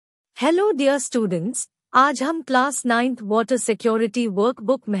Hello dear students, आज हम class 9th water security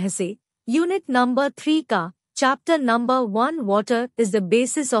workbook में से यूनिट नंबर 3 का chapter number 1 water is the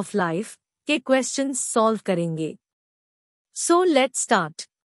basis of life के क्वेश्चंस सॉल्व करेंगे। So let's start.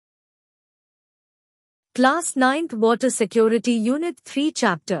 Class 9th water security unit 3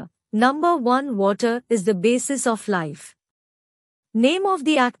 chapter number 1 water is the basis of life. Name of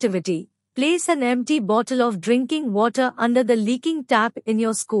the activity: place an empty bottle of drinking water under the leaking tap in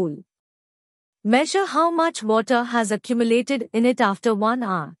your school. Measure how much water has accumulated in it after 1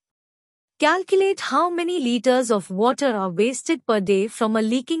 hour. Calculate how many liters of water are wasted per day from a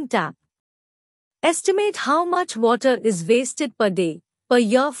leaking tap. Estimate how much water is wasted per day, per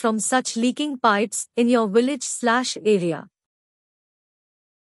year from such leaking pipes in your village/area.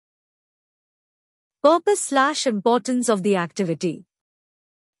 Purpose/importance of the activity.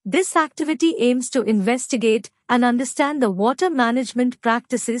 This activity aims to investigate and understand the water management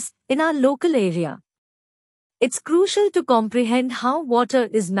practices in our local area. It's crucial to comprehend how water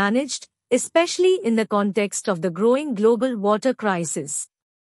is managed, especially in the context of the growing global water crisis.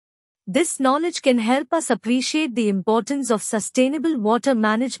 This knowledge can help us appreciate the importance of sustainable water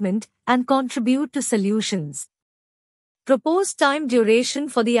management and contribute to solutions. Proposed time duration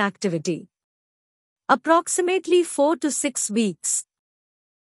for the activity: approximately 4 to 6 weeks.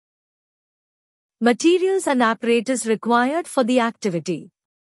 Materials and apparatus required for the activity: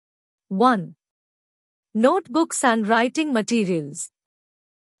 1. Notebooks and writing materials.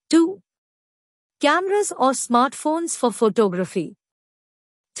 2. Cameras or smartphones for photography.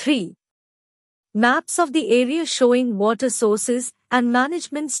 3. Maps of the area showing water sources and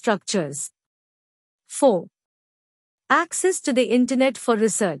management structures. 4. Access to the internet for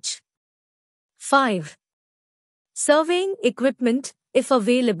research. 5. Surveying equipment, if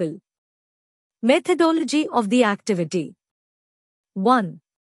available. Methodology of the activity: 1.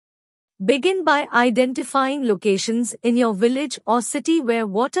 Begin by identifying locations in your village or city where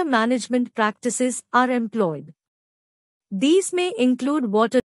water management practices are employed. These may include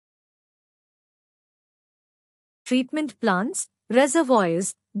water treatment plants,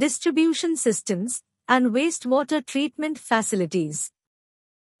 reservoirs, distribution systems, and wastewater treatment facilities.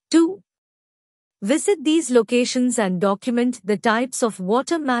 2. Visit these locations and document the types of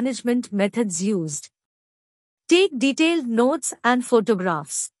water management methods used. Take detailed notes and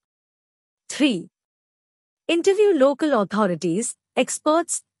photographs. 3. Interview local authorities,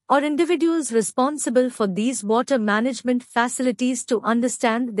 experts, or individuals responsible for these water management facilities to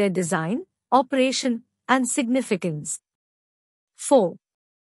understand their design, operation, and significance. 4.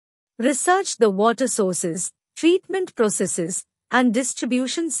 Research the water sources, treatment processes, and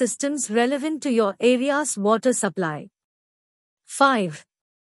distribution systems relevant to your area's water supply. 5.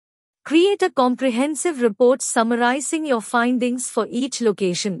 Create a comprehensive report summarizing your findings for each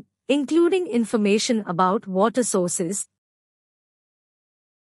location, including information about water sources,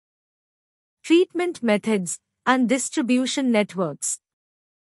 treatment methods, and distribution networks.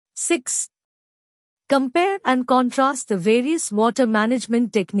 6. Compare and contrast the various water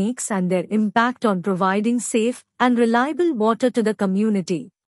management techniques and their impact on providing safe and reliable water to the community.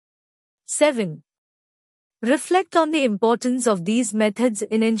 7. Reflect on the importance of these methods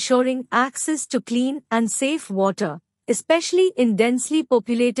in ensuring access to clean and safe water, especially in densely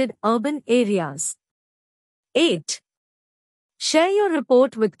populated urban areas. 8. Share your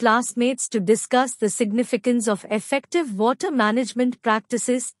report with classmates to discuss the significance of effective water management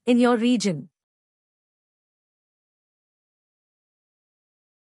practices in your region.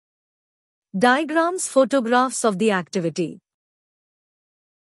 Diagrams, photographs of the activity.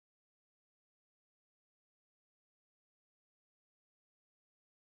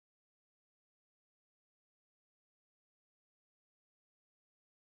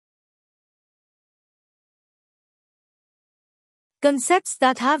 Concepts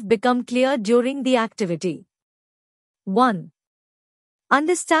that have become clear during the activity. 1.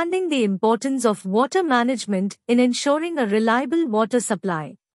 Understanding the importance of water management in ensuring a reliable water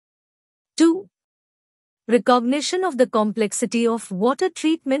supply. 2. Recognition of the complexity of water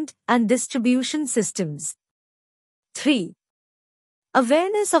treatment and distribution systems. 3.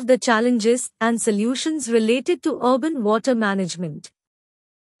 Awareness of the challenges and solutions related to urban water management.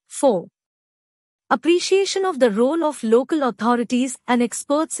 4. Appreciation of the role of local authorities and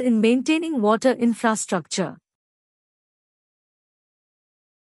experts in maintaining water infrastructure.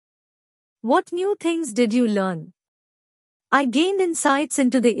 What new things did you learn? I gained insights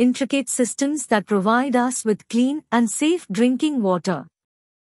into the intricate systems that provide us with clean and safe drinking water.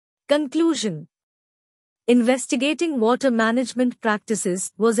 Conclusion: investigating water management practices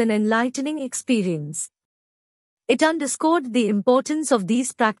was an enlightening experience. It underscored the importance of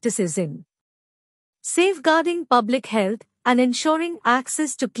these practices in safeguarding public health and ensuring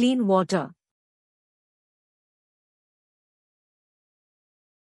access to clean water.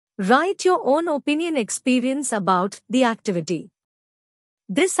 Write your own opinion experience about the activity.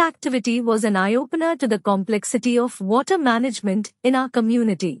 This activity was an eye-opener to the complexity of water management in our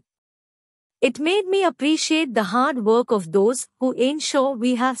community. It made me appreciate the hard work of those who ensure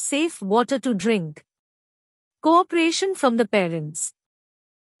we have safe water to drink. Cooperation from the parents.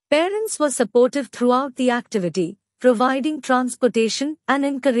 Parents were supportive throughout the activity, providing transportation and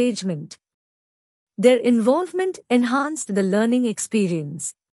encouragement. Their involvement enhanced the learning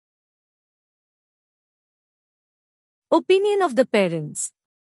experience. Opinion of the parents.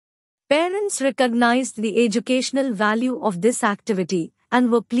 Parents recognized the educational value of this activity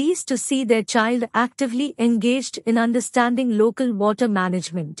and were pleased to see their child actively engaged in understanding local water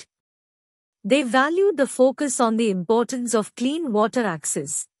management. They valued the focus on the importance of clean water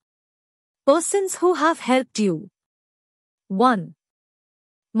access. Persons who have helped you. 1.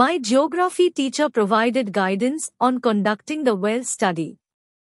 My geography teacher provided guidance on conducting the well study.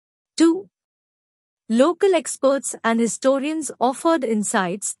 2. Local experts and historians offered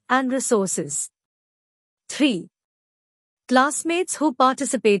insights and resources. 3. Classmates who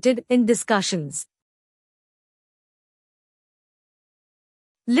participated in discussions.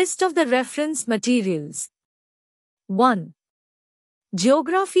 List of the reference materials. 1.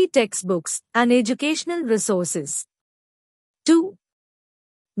 Geography textbooks and educational resources. 2.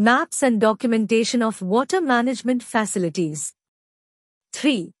 Maps and documentation of water management facilities.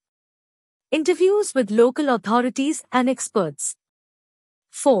 3. Interviews with local authorities and experts.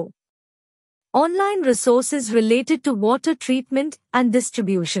 4. Online resources related to water treatment and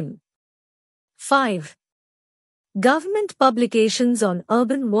distribution. 5. Government publications on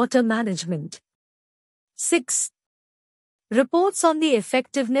urban water management. 6. Reports on the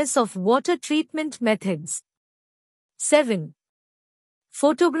effectiveness of water treatment methods. 7.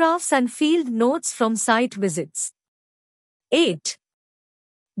 Photographs and field notes from site visits. 8.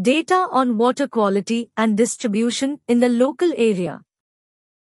 Data on water quality and distribution in the local area.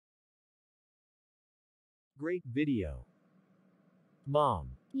 Great video.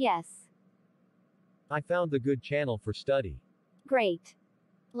 Mom, Yes. I found the good channel for study. Great.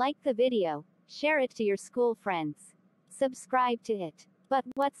 Like the video. Share it to your school friends. Subscribe to it. But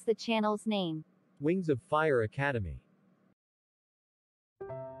what's the channel's name? Wings of Fire Academy.